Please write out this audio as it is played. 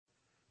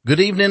Good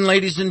evening,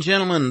 ladies and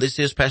gentlemen. This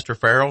is Pastor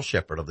Farrell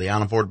Shepherd of the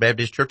Island Ford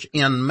Baptist Church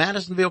in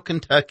Madisonville,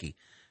 Kentucky,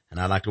 and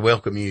I'd like to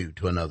welcome you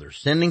to another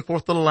Sending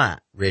Forth the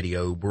Light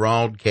radio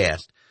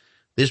broadcast.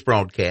 This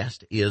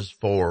broadcast is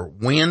for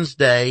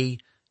Wednesday,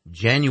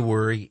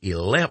 January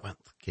 11th.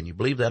 Can you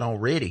believe that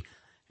already?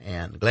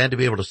 And glad to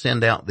be able to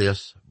send out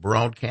this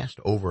broadcast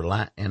over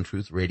Light and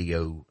Truth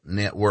Radio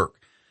Network.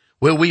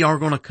 Well, we are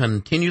going to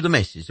continue the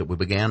message that we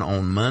began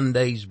on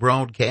Monday's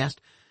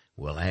broadcast.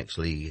 We'll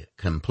actually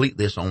complete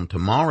this on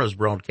tomorrow's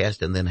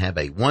broadcast and then have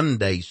a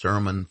one-day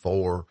sermon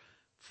for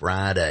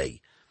Friday.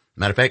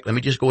 Matter of fact, let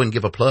me just go ahead and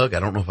give a plug. I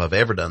don't know if I've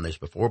ever done this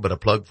before, but a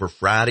plug for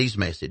Friday's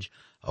message,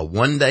 a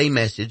one-day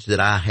message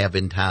that I have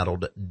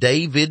entitled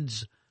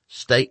David's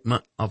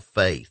Statement of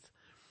Faith.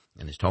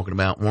 And it's talking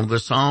about one of the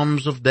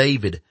Psalms of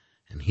David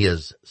and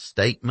his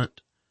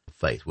statement of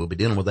faith. We'll be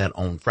dealing with that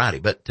on Friday,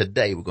 but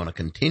today we're going to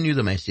continue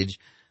the message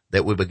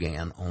that we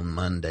began on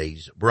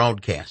Monday's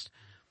broadcast.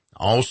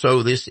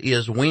 Also, this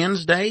is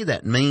Wednesday.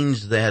 That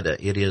means that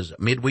it is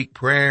midweek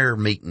prayer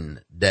meeting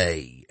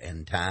day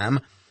and time.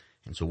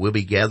 And so we'll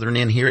be gathering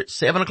in here at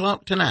 7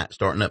 o'clock tonight,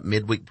 starting up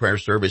midweek prayer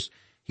service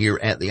here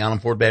at the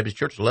Island Ford Baptist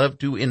Church. Love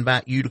to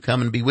invite you to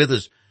come and be with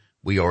us.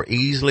 We are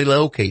easily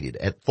located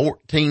at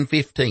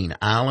 1415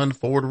 Island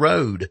Ford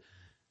Road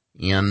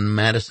in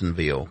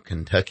Madisonville,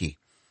 Kentucky.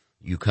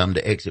 You come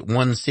to exit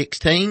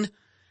 116,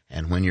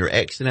 and when you're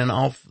exiting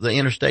off the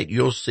interstate,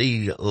 you'll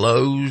see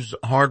Lowe's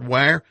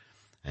Hardware.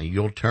 And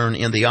you'll turn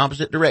in the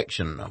opposite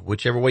direction,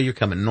 whichever way you're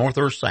coming, north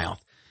or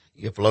south.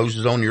 If Lowe's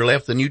is on your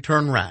left, then you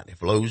turn right.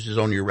 If Lowe's is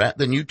on your right,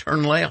 then you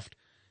turn left.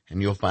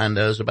 And you'll find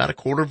us about a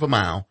quarter of a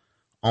mile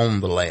on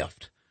the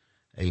left.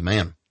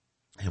 Amen.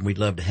 And we'd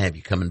love to have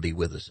you come and be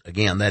with us.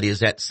 Again, that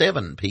is at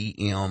 7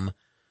 p.m.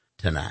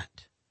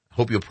 tonight.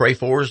 Hope you'll pray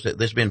for us. This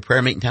has been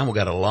prayer meeting time. We've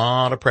got a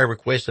lot of prayer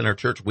requests in our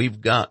church.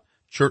 We've got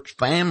church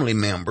family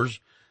members.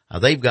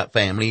 They've got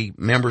family.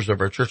 Members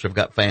of our church have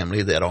got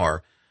family that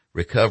are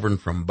recovering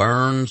from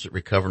burns,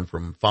 recovering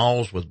from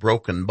falls with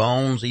broken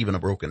bones, even a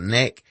broken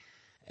neck,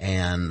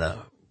 and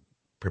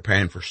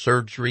preparing for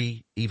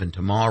surgery, even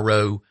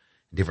tomorrow,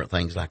 different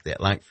things like that.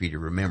 I'd like for you to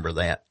remember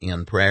that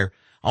in prayer.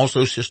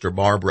 Also, Sister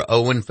Barbara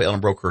Owen fell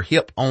and broke her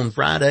hip on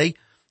Friday.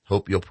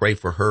 Hope you'll pray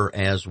for her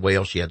as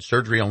well. She had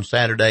surgery on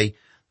Saturday.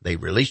 They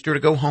released her to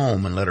go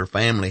home and let her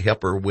family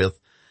help her with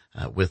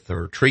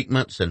her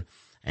treatments,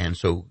 and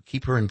so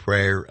keep her in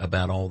prayer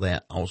about all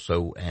that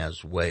also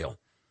as well.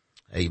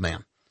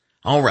 Amen.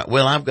 All right.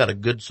 Well, I've got a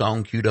good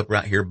song queued up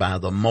right here by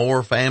the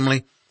Moore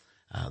family.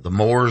 The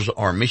Moores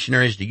are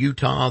missionaries to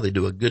Utah. They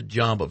do a good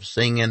job of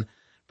singing.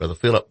 Brother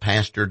Philip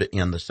pastored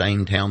in the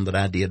same town that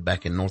I did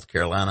back in North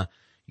Carolina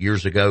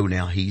years ago.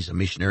 Now he's a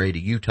missionary to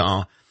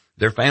Utah.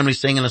 Their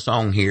family's singing a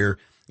song here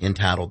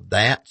entitled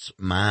That's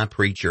My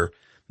Preacher.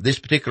 This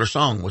particular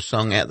song was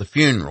sung at the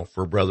funeral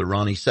for Brother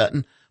Ronnie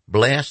Sutton.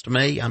 Blessed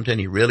me. I'm telling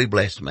you, really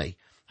blessed me.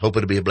 Hope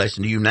it'll be a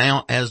blessing to you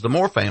now as the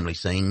Moore family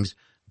sings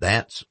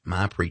That's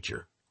My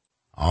Preacher.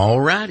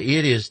 All right,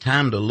 it is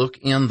time to look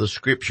in the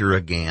scripture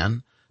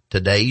again.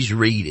 Today's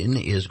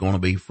reading is going to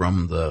be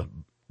from the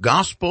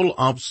Gospel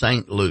of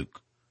St.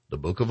 Luke, the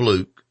book of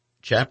Luke,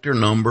 chapter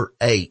number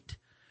 8.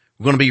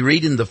 We're going to be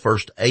reading the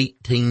first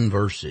 18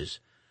 verses.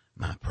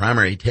 My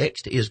primary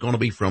text is going to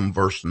be from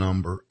verse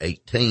number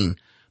 18,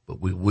 but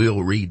we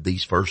will read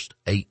these first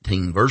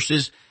 18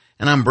 verses.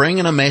 And I'm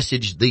bringing a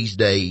message these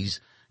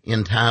days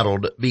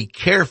entitled, Be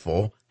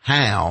Careful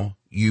How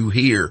You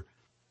Hear.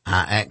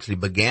 I actually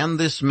began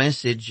this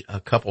message a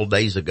couple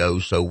days ago,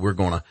 so we're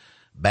going to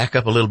back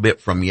up a little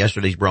bit from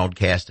yesterday's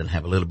broadcast and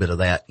have a little bit of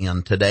that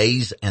in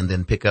today's and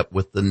then pick up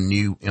with the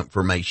new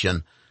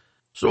information.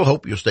 So I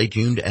hope you'll stay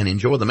tuned and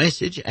enjoy the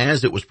message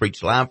as it was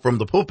preached live from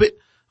the pulpit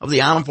of the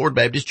Island Ford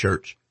Baptist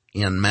Church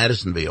in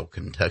Madisonville,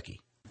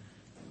 Kentucky.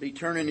 Be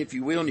turning, if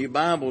you will, in your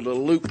Bible to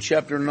Luke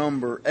chapter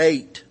number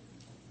 8.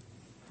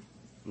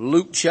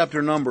 Luke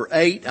chapter number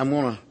 8. I'm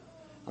going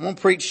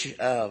to preach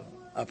a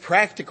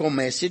practical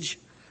message.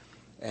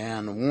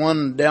 And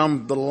one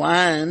down the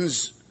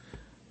lines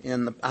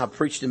I've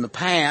preached in the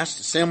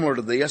past, similar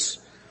to this,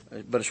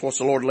 but it's what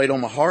the Lord laid on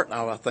my heart.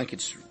 I think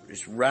it's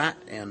right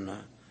and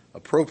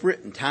appropriate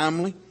and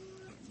timely.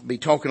 Be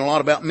talking a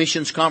lot about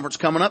missions conference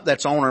coming up.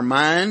 That's on our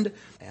mind,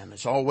 and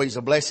it's always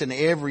a blessing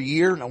every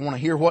year. I want to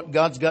hear what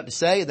God's got to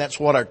say. That's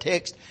what our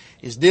text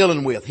is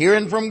dealing with.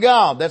 Hearing from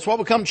God. That's what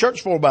we come to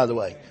church for, by the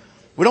way.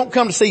 We don't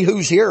come to see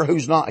who's here or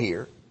who's not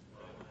here.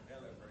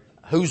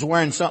 Who's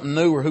wearing something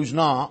new or who's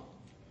not.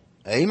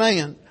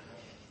 Amen.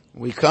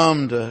 We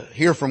come to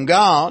hear from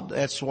God.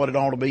 That's what it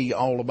ought to be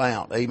all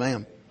about.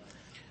 Amen.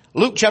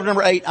 Luke chapter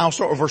number 8, I'll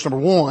start with verse number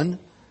 1.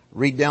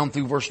 Read down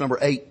through verse number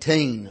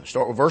 18.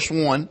 Start with verse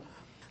 1.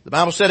 The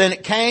Bible said, And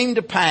it came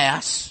to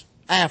pass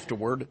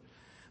afterward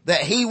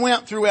that he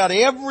went throughout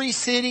every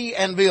city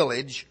and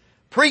village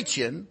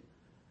preaching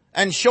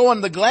and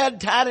showing the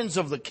glad tidings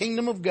of the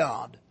kingdom of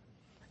God.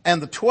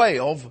 And the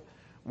 12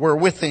 were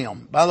with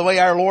him. By the way,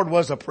 our Lord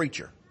was a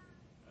preacher.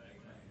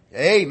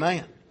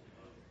 Amen.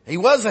 He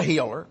was a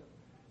healer.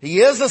 He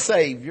is a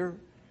Savior.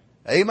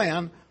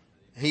 Amen.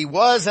 He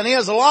was and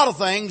is a lot of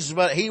things,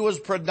 but he was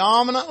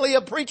predominantly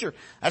a preacher.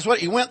 That's what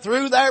he went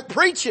through there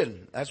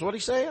preaching. That's what he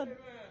said.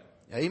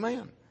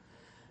 Amen.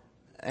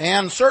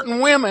 And certain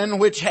women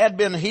which had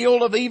been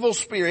healed of evil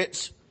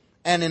spirits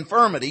and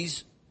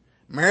infirmities,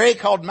 Mary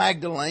called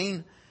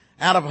Magdalene,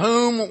 out of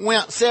whom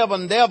went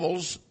 7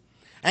 devils,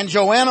 and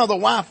Joanna the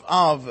wife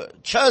of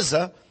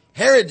Chuza,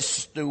 Herod's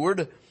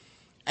steward,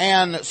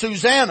 and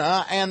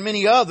Susanna, and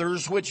many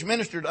others which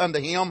ministered unto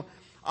him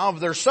of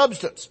their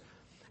substance.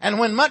 And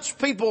when much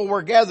people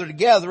were gathered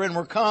together and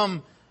were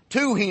come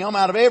to him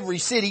out of every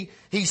city,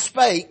 he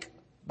spake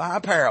by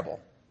a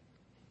parable.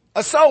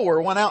 A sower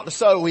went out to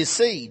sow his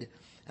seed.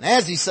 And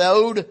as he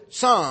sowed,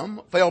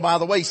 some fell by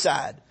the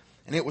wayside,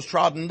 and it was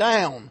trodden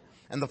down,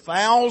 and the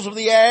fowls of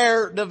the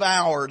air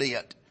devoured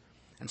it.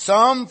 And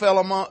some fell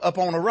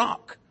upon a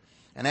rock.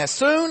 And as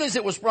soon as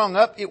it was sprung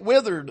up, it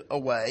withered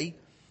away,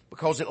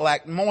 because it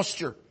lacked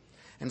moisture.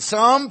 And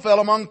some fell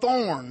among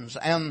thorns,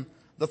 and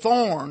the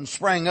thorns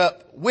sprang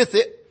up with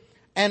it,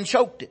 and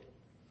choked it.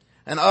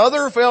 And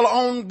other fell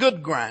on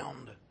good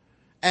ground,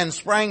 and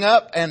sprang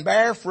up, and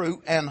bare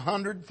fruit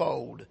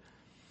 100-fold.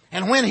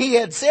 And when he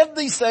had said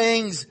these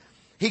things,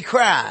 he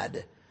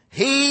cried,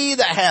 He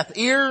that hath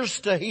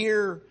ears to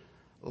hear,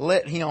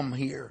 let him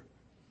hear.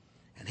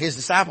 And his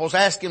disciples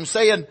asked him,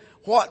 saying,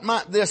 What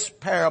might this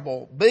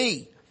parable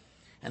be?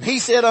 And he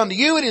said, Unto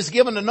you it is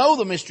given to know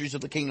the mysteries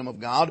of the kingdom of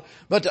God,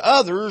 but to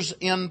others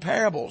in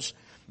parables,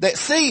 that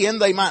seeing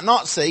they might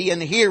not see,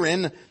 and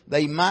hearing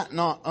they might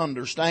not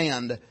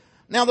understand.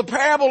 Now the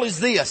parable is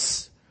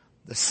this: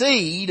 the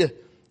seed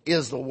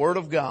is the word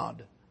of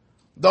God.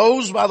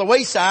 Those by the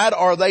wayside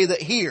are they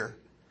that hear.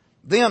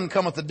 Then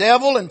cometh the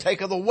devil and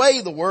taketh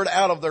away the word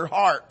out of their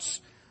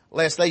hearts,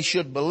 lest they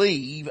should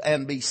believe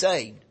and be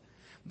saved.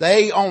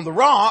 They on the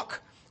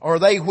rock are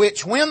they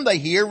which, when they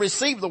hear,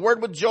 receive the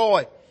word with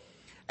joy.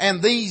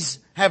 And these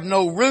have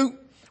no root,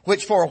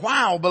 which for a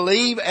while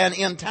believe, and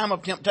in time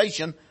of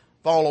temptation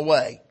fall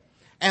away.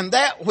 And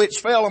that which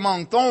fell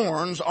among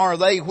thorns are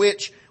they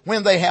which,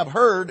 when they have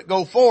heard,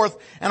 go forth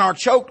and are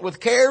choked with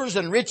cares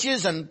and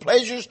riches and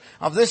pleasures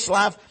of this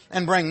life,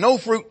 and bring no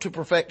fruit to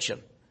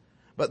perfection.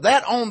 But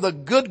that on the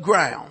good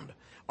ground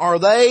are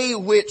they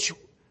which,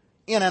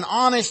 in an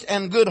honest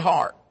and good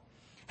heart,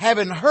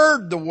 having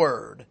heard the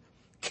word,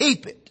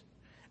 keep it,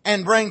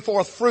 and bring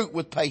forth fruit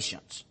with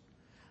patience.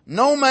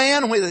 No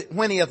man,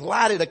 when he hath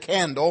lighted a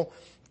candle,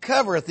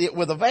 covereth it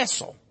with a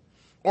vessel,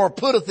 or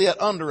putteth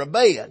it under a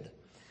bed,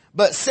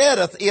 but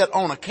setteth it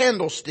on a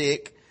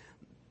candlestick,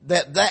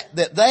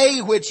 that they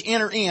which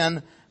enter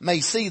in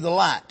may see the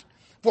light.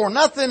 For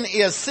nothing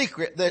is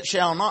secret that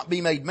shall not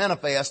be made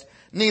manifest,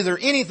 neither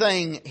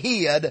anything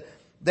hid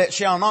that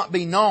shall not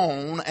be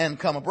known and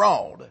come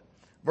abroad.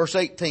 Verse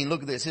 18,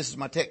 look at this. This is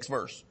my text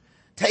verse.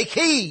 Take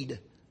heed,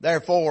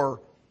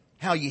 therefore,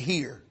 how you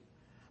hear.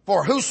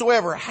 For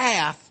whosoever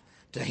hath,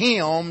 to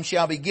him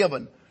shall be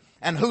given,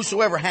 and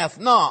whosoever hath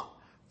not,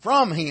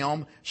 from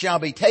him shall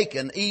be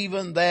taken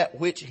even that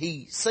which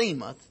he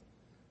seemeth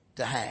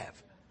to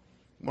have.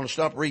 I'm going to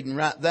stop reading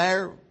right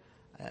there.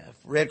 If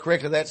read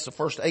correctly, that's the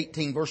first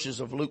 18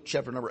 verses of Luke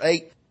chapter number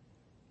 8.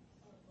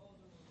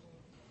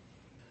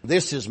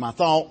 This is my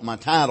thought, my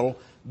title: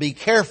 Be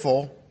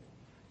careful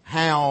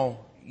how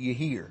you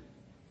hear.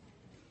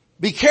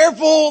 Be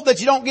careful that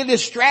you don't get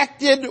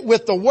distracted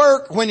with the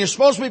work when you're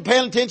supposed to be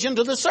paying attention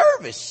to the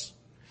service.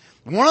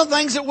 One of the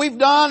things that we've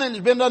done, and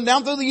has been done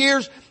down through the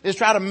years, is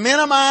try to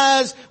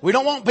minimize. We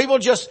don't want people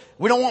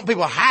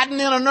hiding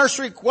in a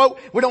nursery quote.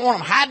 We don't want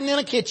them hiding in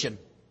a kitchen.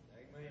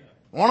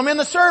 We want them in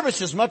the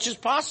service as much as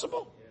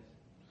possible.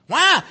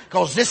 Why?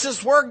 Because this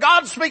is where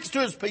God speaks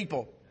to His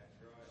people.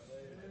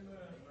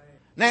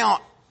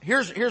 Now,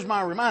 here's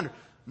my reminder.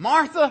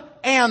 Martha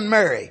and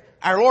Mary.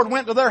 Our Lord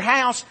went to their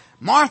house.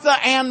 Martha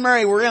and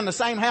Mary were in the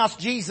same house.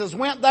 Jesus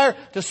went there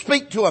to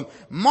speak to them.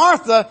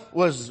 Martha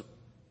was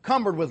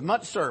cumbered with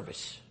much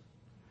service.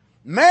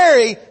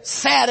 Mary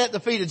sat at the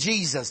feet of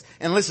Jesus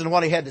and listened to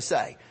what He had to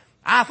say.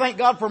 I thank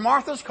God for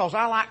Martha's, because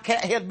I like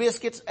cat head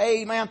biscuits,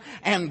 amen,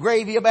 and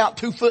gravy about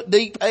 2 foot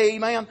deep,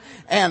 amen,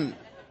 and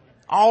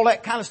all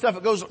that kind of stuff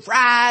that goes,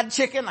 fried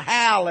chicken,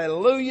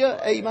 hallelujah,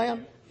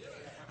 amen.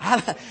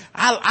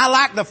 I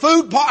like the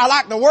food part, I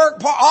like the work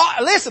part.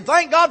 Oh, listen,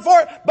 thank God for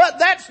it, but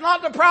that's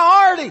not the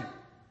priority.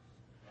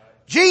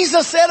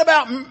 Jesus said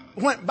by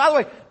the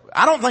way,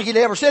 I don't think He'd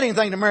ever said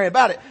anything to Mary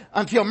about it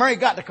until Martha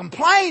got to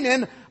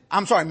complaining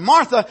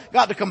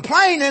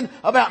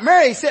about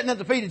Mary sitting at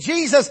the feet of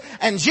Jesus.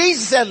 And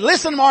Jesus said,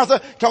 listen,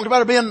 Martha, talked about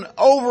her being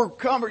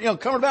cumbered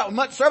about with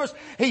much service.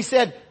 He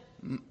said,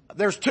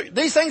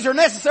 these things are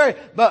necessary,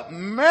 but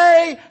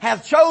Mary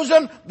hath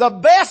chosen the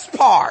best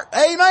part.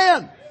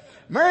 Amen.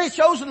 Mary's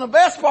chosen the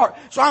best part.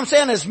 So I'm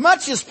saying, as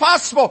much as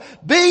possible,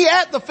 be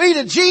at the feet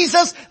of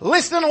Jesus,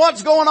 listening to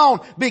what's going on.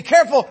 Be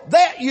careful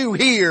that you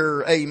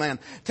hear. Amen.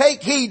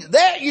 Take heed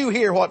that you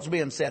hear what's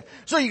being said.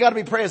 So you got to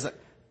be present.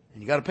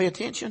 And you got to pay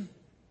attention.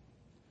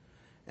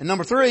 And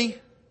number 3,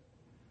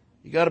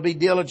 you got to be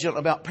diligent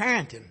about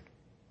parenting.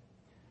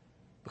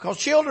 Because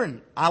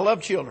children, I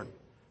love children,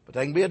 but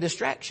they can be a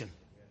distraction.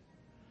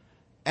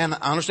 And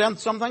I understand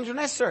some things are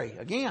necessary,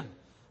 again.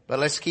 But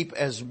let's keep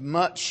as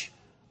much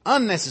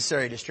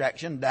unnecessary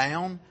distraction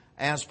down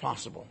as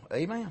possible.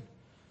 Amen.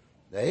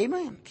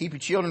 Amen. Keep your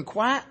children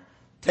quiet.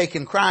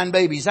 Taking crying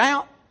babies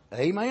out.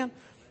 Amen.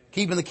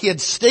 Keeping the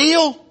kids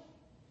still.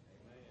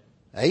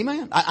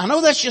 Amen. I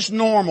know that's just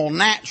normal,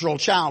 natural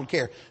child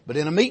care. But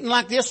in a meeting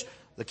like this,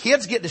 the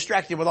kids get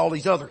distracted with all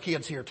these other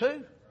kids here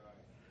too.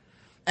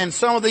 And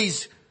some of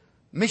these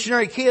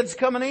missionary kids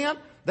coming in,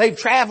 they've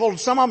traveled,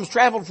 some of them's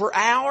traveled for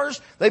hours.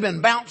 They've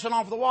been bouncing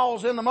off the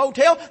walls in the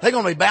motel. They're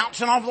going to be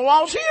bouncing off the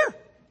walls here.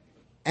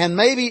 And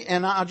maybe,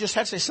 and I just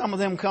have to say, some of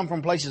them come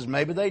from places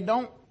maybe they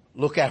don't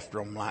look after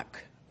them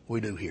like we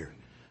do here.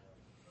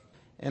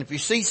 And if you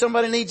see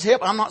somebody needs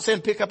help, I'm not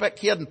saying pick up that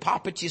kid and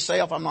pop it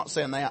yourself. I'm not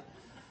saying that.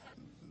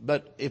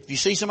 But if you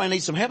see somebody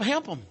needs some help,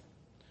 help them.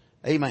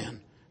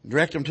 Amen.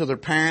 Direct them to their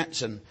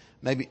parents, and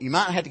maybe you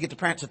might have to get the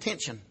parents'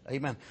 attention.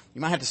 Amen. You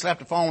might have to slap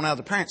the phone out of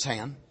the parents'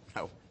 hand.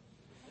 No.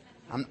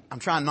 I'm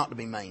trying not to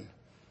be mean.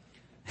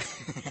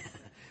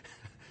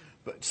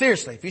 But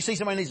seriously, if you see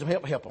somebody needs some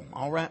help, help them.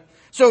 All right.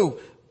 So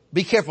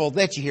be careful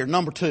that you hear.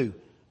 Number 2,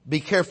 be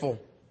careful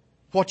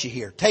what you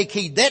hear. Take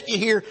heed that you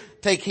hear.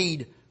 Take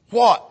heed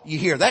what you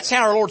hear. That's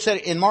how our Lord said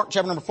it in Mark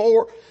chapter number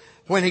 4,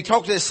 when he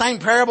talked to the same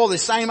parable, the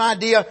same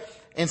idea.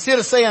 Instead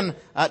of saying,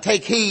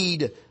 take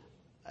heed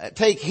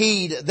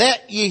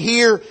that you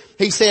hear,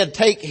 he said,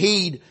 take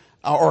heed,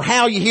 or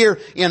how you hear,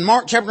 in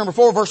Mark chapter number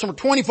 4, verse number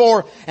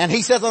 24, and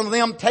he saith unto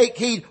them, take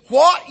heed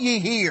what ye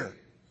hear.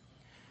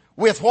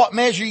 With what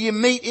measure you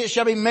meet, it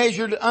shall be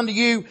measured unto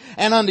you,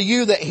 and unto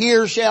you that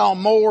hear shall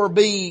more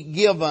be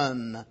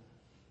given.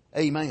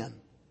 Amen.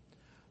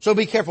 So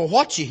be careful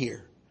what you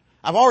hear.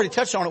 I've already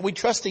touched on it. We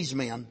trust these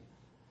men,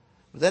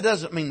 but that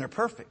doesn't mean they're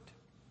perfect.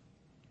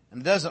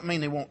 And it doesn't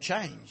mean they won't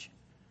change.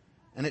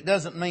 And it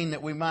doesn't mean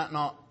that we might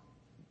not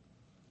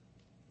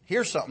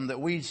hear something that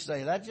we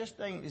say, that just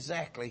ain't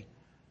exactly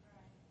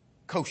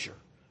kosher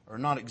or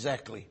not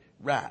exactly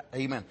right.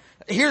 Amen.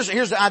 Here's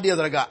the idea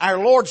that I got. Our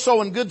Lord's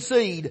sowing good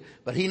seed,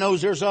 but He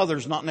knows there's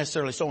others not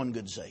necessarily sowing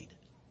good seed.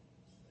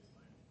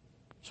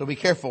 So be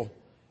careful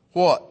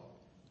what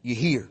you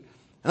hear.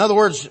 In other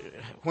words,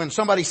 when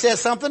somebody says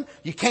something,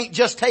 you can't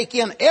just take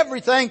in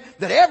everything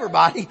that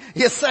everybody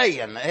is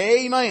saying.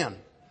 Amen.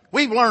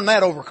 We've learned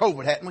that over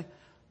COVID, haven't we?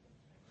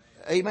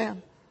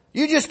 Amen.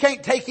 You just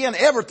can't take in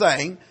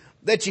everything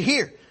that you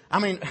hear. I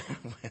mean,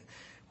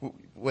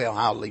 well,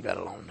 I'll leave that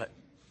alone.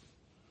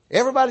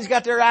 Everybody's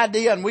got their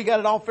idea and we got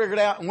it all figured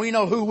out, and we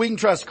know who we can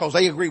trust because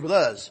they agree with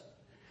us.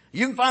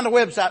 You can find a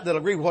website that'll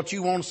agree with what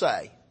you want to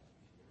say.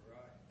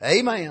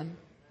 Amen.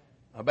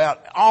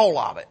 About all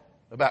of it.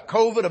 About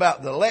COVID,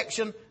 about the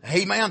election.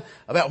 Amen.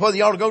 About whether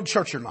you ought to go to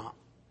church or not.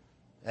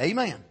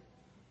 Amen.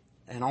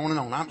 And on and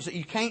on.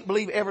 You can't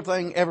believe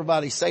everything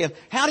everybody's saying.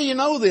 How do you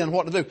know then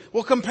what to do?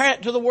 Well, compare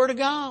it to the Word of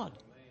God.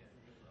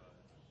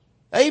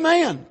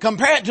 Amen.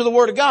 Compare it to the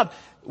Word of God.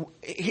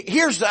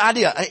 Here's the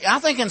idea. I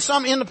think in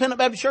some independent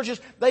Baptist churches,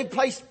 they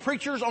place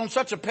preachers on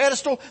such a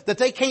pedestal that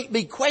they can't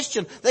be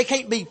questioned. They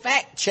can't be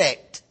fact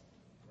checked.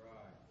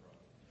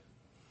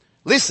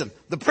 Listen,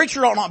 the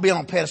preacher ought not be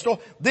on a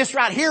pedestal. This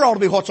right here ought to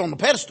be what's on the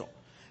pedestal.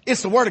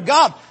 It's the Word of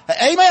God.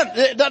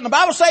 Amen. Doesn't the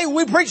Bible say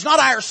we preach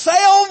not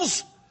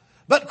ourselves,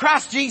 but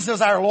Christ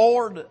Jesus our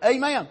Lord?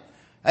 Amen.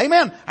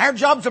 Amen. Our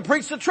job is to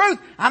preach the truth.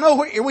 I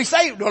know we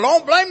say, well,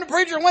 don't blame the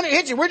preacher when it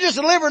hits you. We're just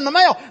delivering the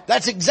mail.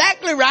 That's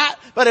exactly right.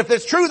 But if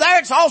it's true there,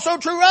 it's also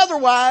true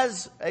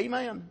otherwise.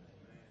 Amen.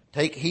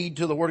 Take heed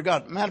to the Word of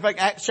God. Matter of fact,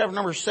 Acts chapter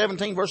number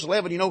 17, verse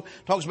 11,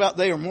 talks about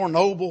they are more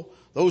noble.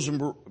 Those in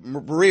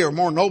Berea are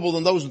more noble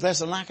than those in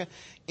Thessalonica,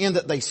 in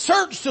that they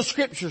searched the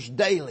Scriptures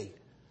daily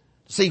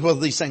to see whether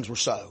these things were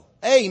so.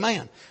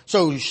 Amen.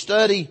 So you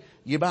study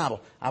your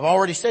Bible. I've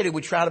already stated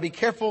we try to be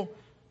careful,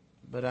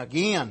 but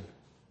again,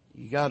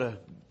 you gotta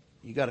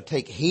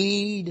take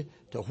heed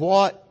to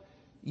what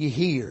you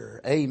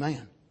hear.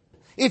 Amen.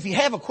 If you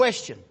have a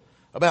question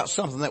about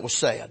something that was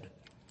said,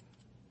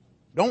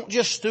 don't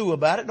just stew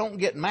about it. Don't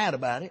get mad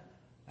about it.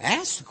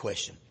 Ask the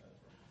question.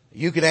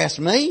 You could ask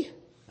me.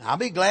 I'll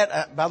be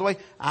glad. By the way,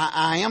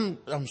 I'm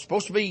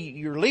supposed to be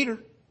your leader,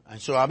 and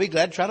so I'll be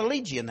glad to try to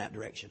lead you in that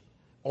direction.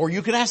 Or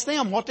you can ask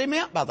them what they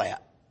meant by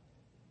that.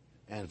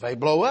 And if they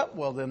blow up,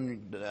 well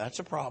then that's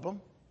a problem.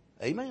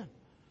 Amen.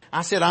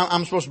 I said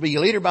I'm supposed to be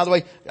your leader. By the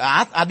way,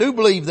 I do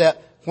believe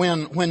that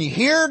when you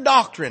hear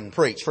doctrine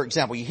preached, for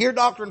example, you hear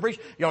doctrine preached,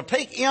 you'll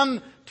take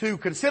into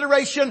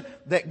consideration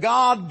that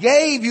God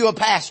gave you a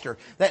pastor.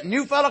 That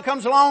new fellow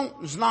comes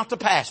along is not the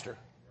pastor.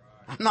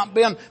 I'm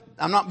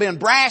not being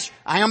brash.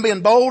 I am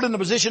being bold in the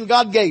position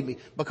God gave me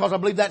because I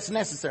believe that's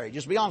necessary.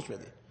 Just be honest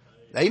with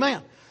you.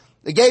 Amen.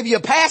 They gave you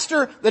a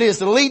pastor that is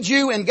to lead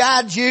you and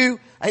guide you.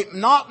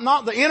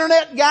 Not the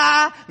internet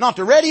guy, not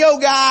the radio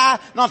guy,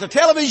 not the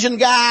television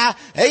guy.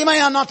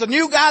 Amen. Not the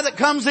new guy that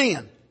comes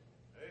in.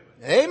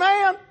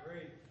 Amen.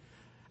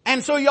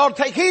 And so you ought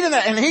to take heed of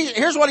that. And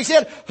here's what he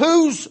said.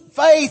 Whose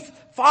faith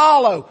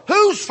follow?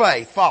 Whose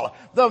faith follow?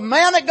 The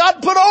man that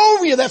God put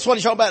over you. That's what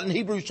he's talking about in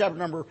Hebrews chapter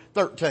number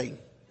 13.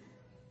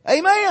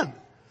 Amen.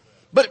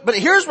 But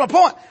here's my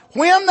point.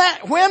 When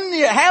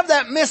you have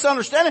that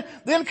misunderstanding,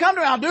 then come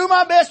to me. I'll do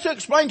my best to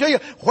explain to you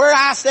where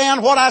I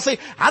stand, what I see.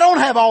 I don't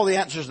have all the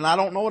answers and I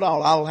don't know it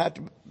all. I'll have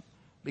to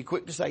be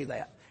quick to say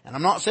that. And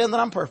I'm not saying that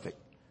I'm perfect,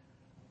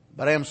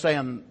 but I am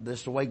saying this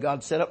is the way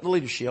God set up the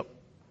leadership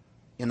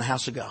in the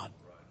house of God.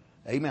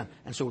 Amen.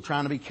 And so we're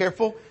trying to be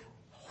careful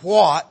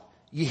what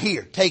you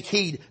hear. Take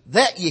heed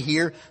that you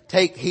hear.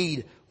 Take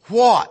heed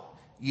what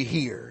you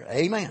hear.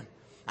 Amen.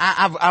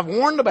 I've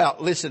warned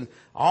about, listen,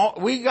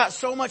 we got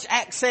so much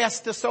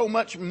access to so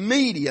much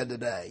media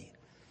today.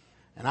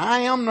 And I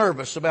am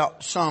nervous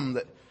about some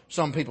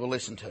people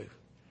listen to.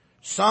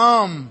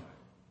 Some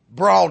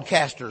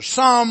broadcasters,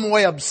 some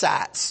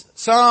websites,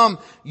 some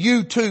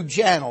YouTube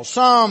channels,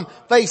 some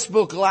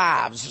Facebook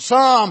Lives,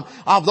 some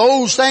of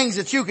those things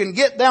that you can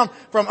get down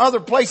from other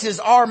places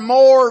are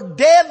more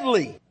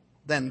deadly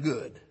than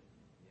good.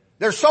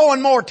 They're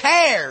sowing more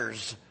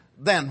tares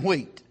than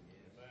wheat.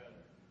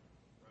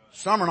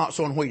 Some are not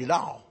sowing wheat at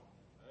all.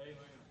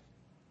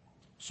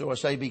 So I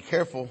say be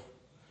careful,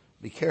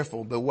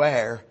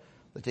 beware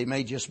that they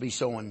may just be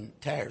sowing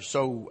tares.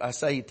 So I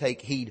say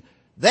take heed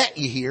that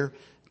you hear,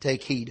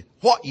 take heed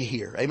what you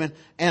hear. Amen.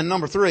 And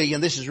number 3,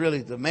 and this is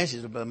really the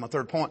message of my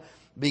third point,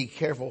 be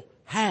careful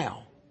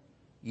how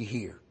you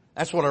hear.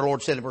 That's what our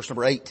Lord said in verse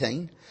number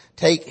 18.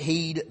 Take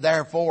heed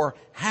therefore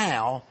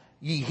how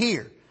ye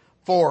hear.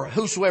 For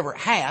whosoever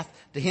hath,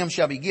 to him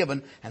shall be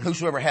given, and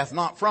whosoever hath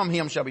not, from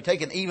him shall be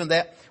taken, even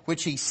that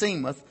which he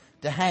seemeth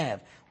to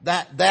have.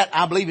 That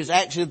I believe is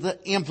actually the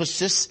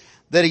emphasis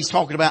that he's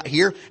talking about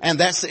here, and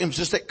that's the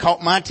emphasis that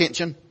caught my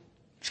attention,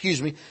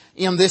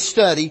 in this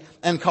study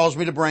and caused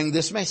me to bring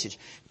this message.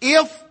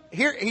 Here,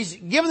 he's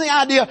given the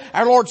idea,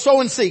 our Lord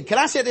sowing seed. Can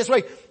I say it this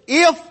way?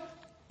 If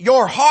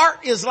your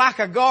heart is like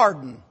a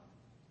garden,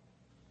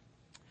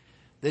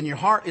 then your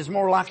heart is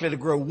more likely to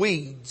grow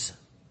weeds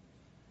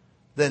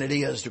than it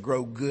is to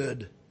grow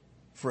good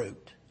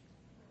fruit.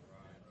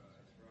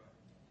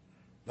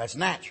 That's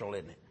natural,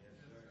 isn't it?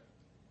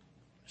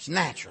 It's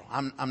natural.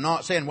 I'm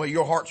not saying, well,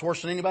 your heart's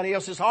worse than anybody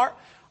else's heart.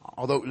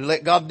 Although,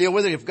 let God deal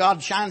with it. If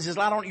God shines His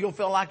light on it, you'll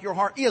feel like your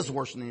heart is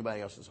worse than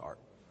anybody else's heart.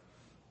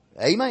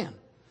 Amen.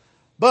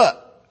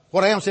 But,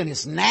 what I am saying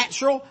is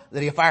natural,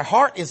 that if our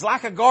heart is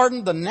like a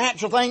garden, the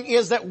natural thing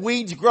is that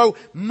weeds grow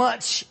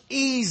much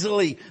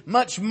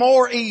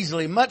more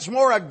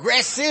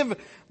aggressive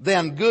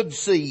than good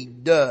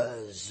seed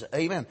does.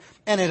 Amen.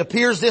 And it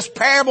appears this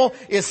parable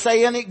is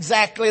saying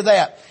exactly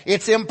that.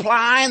 It's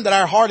implying that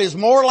our heart is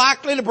more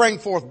likely to bring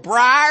forth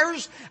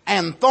briars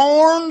and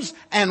thorns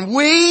and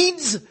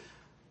weeds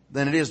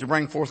than it is to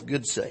bring forth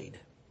good seed.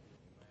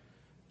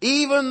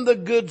 Even the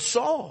good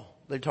soil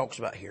that he talks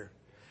about here.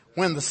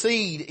 When the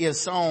seed is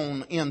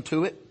sown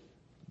into it,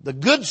 the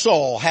good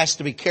soil has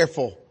to be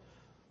careful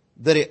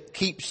that it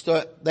keeps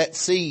that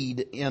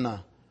seed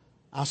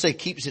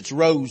keeps its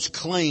rows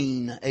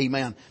clean,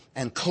 amen,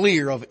 and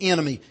clear of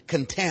enemy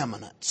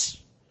contaminants.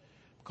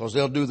 Because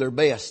they'll do their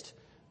best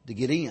to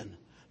get in.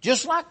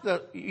 Just like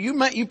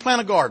you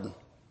plant a garden.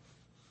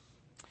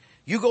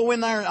 You go in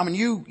there,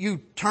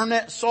 you turn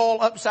that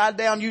soil upside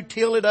down, you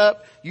till it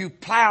up, you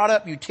plow it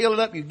up, you till it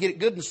up, you get it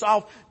good and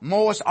soft,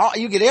 moist,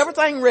 you get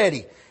everything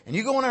ready. And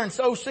you go in there and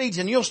sow seeds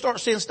and you'll start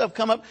seeing stuff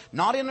come up,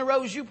 not in the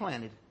rows you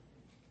planted.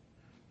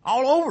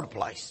 All over the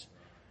place.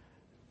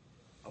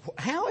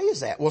 How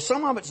is that? Well,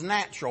 some of it's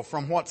natural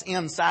from what's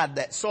inside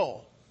that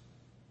soil.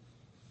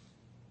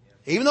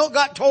 Even though it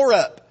got tore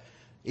up,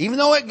 even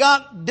though it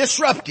got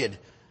disrupted,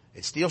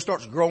 it still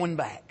starts growing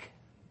back.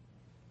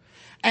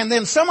 And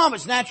then some of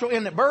it's natural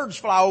in that birds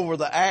fly over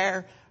the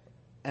air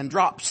and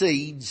drop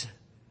seeds.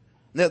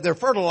 They're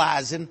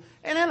fertilizing.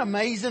 Isn't that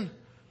amazing?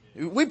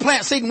 We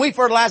plant seed and we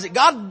fertilize it.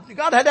 God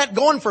had that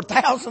going for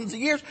thousands of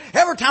years.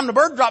 Every time the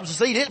bird drops a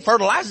seed, it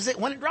fertilizes it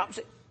when it drops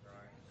it.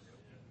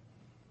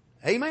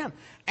 Amen.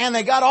 And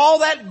they got all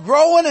that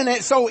growing and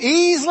it so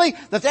easily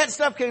that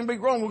stuff can be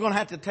growing. We're going to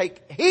have to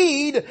take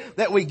heed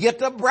that we get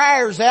the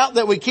briars out,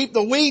 that we keep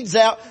the weeds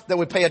out, that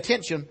we pay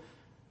attention,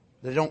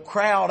 that they don't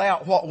crowd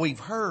out what we've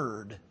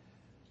heard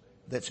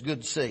that's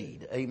good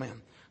seed.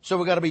 Amen. So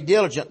we've got to be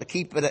diligent to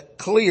keep it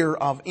clear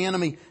of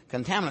enemy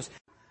contaminants.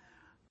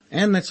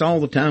 And that's all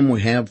the time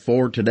we have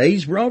for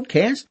today's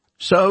broadcast.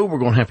 So we're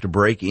going to have to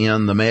break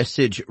in the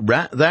message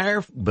right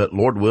there, but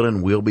Lord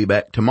willing, we'll be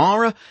back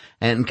tomorrow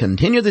and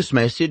continue this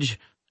message.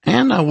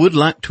 And I would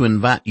like to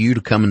invite you to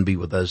come and be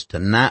with us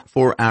tonight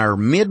for our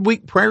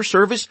midweek prayer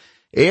service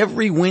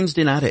every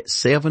Wednesday night at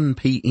 7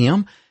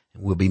 p.m.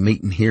 We'll be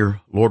meeting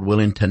here, Lord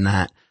willing,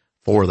 tonight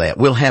for that.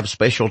 We'll have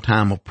special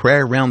time of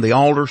prayer around the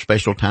altar,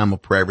 special time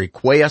of prayer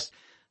requests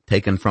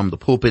taken from the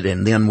pulpit,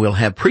 and then we'll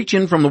have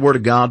preaching from the Word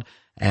of God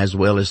as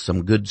well as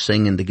some good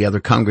singing together,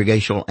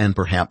 congregational and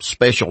perhaps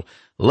special.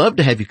 Love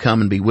to have you come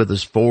and be with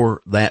us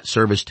for that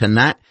service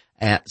tonight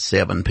at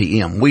 7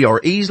 p.m. We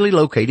are easily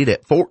located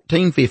at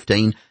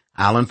 1415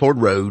 Island Ford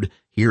Road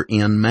here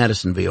in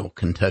Madisonville,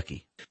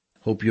 Kentucky.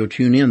 Hope you'll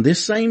tune in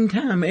this same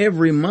time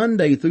every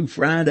Monday through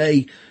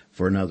Friday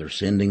for another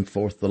Sending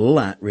Forth the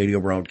Light radio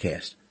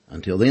broadcast.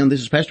 Until then,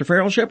 this is Pastor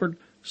Farrell Shepherd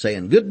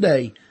saying good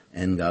day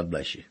and God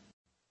bless you.